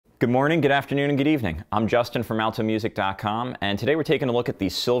Good morning, good afternoon, and good evening. I'm Justin from AltoMusic.com, and today we're taking a look at the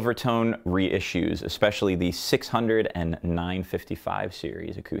Silvertone reissues, especially the 600 and 955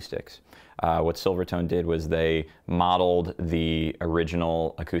 series acoustics. What Silvertone did was they modeled the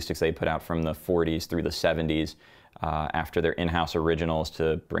original acoustics they put out from the 40s through the 70s after their in-house originals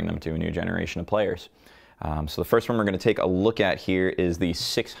to bring them to a new generation of players. So the first one we're going to take a look at here is the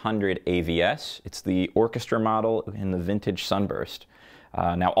 600 AVS. It's the Orchestra model in the vintage Sunburst.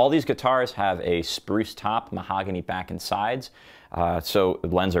 Now all these guitars have a spruce top, mahogany back and sides, so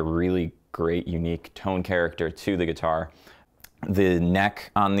it lends a really great unique tone character to the guitar. The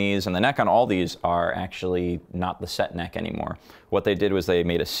neck on these and the neck on all these are actually not the set neck anymore. What they did was they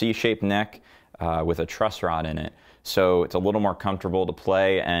made a C-shaped neck with a truss rod in it, so it's a little more comfortable to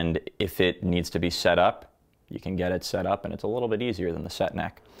play, and if it needs to be set up, you can get it set up, and it's a little bit easier than the set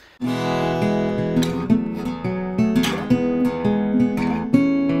neck.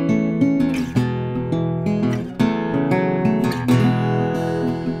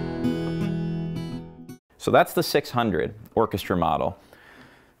 So that's the 600 Orchestra model.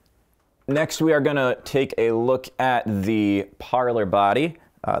 Next we are going to take a look at the Parlor body.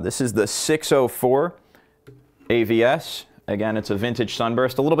 This is the 604 AVS. Again, it's a vintage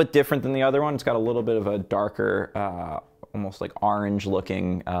Sunburst, a little bit different than the other one. It's got a little bit of a darker, almost like orange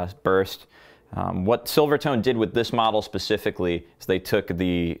looking burst. What Silvertone did with this model specifically is they took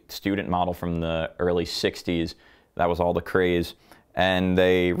the student model from the early 60s. That was all the craze. And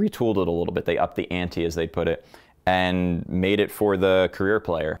they retooled it a little bit. They upped the ante, as they put it, and made it for the career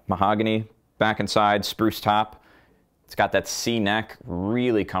player. Mahogany, back and side, spruce top. It's got that C neck,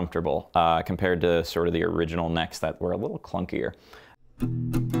 really comfortable compared to sort of the original necks that were a little clunkier.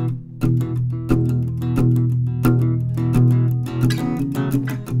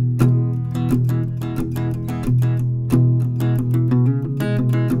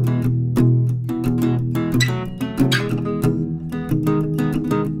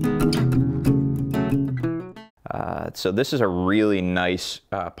 So this is a really nice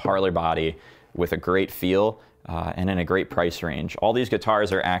Parlor body with a great feel and in a great price range. All these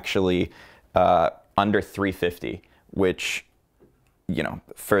guitars are actually under $350, which, you know,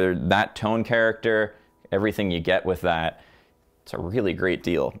 for that tone character, everything you get with that, it's a really great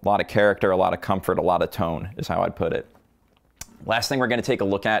deal. A lot of character, a lot of comfort, a lot of tone is how I'd put it. Last thing we're going to take a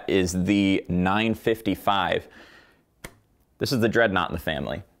look at is the 955. This is the Dreadnought in the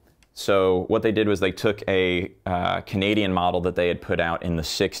family. So what they did was they took a Canadian model that they had put out in the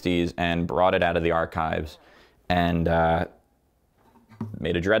 60s and brought it out of the archives and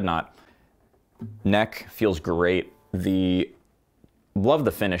made a Dreadnought. Neck feels great. Love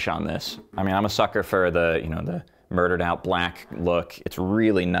the finish on this. I mean, I'm a sucker for the, you know, the murdered out black look. It's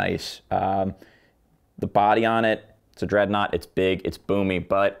really nice. The body on it, it's a Dreadnought. It's big, it's boomy,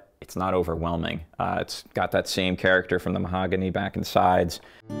 but it's not overwhelming. It's got that same character from the mahogany back and sides.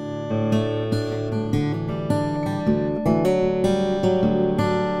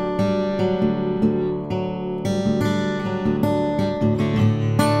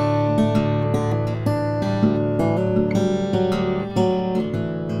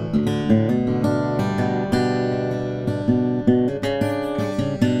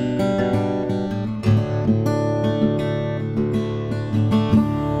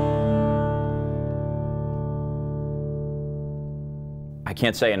 I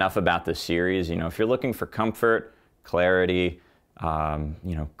can't say enough about this series. You know, if you're looking for comfort, clarity,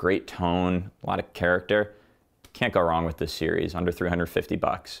 you know, great tone, a lot of character, can't go wrong with this series. Under 350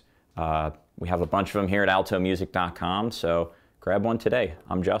 bucks. We have a bunch of them here at AltoMusic.com, so grab one today.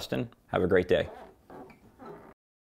 I'm Justin. Have a great day.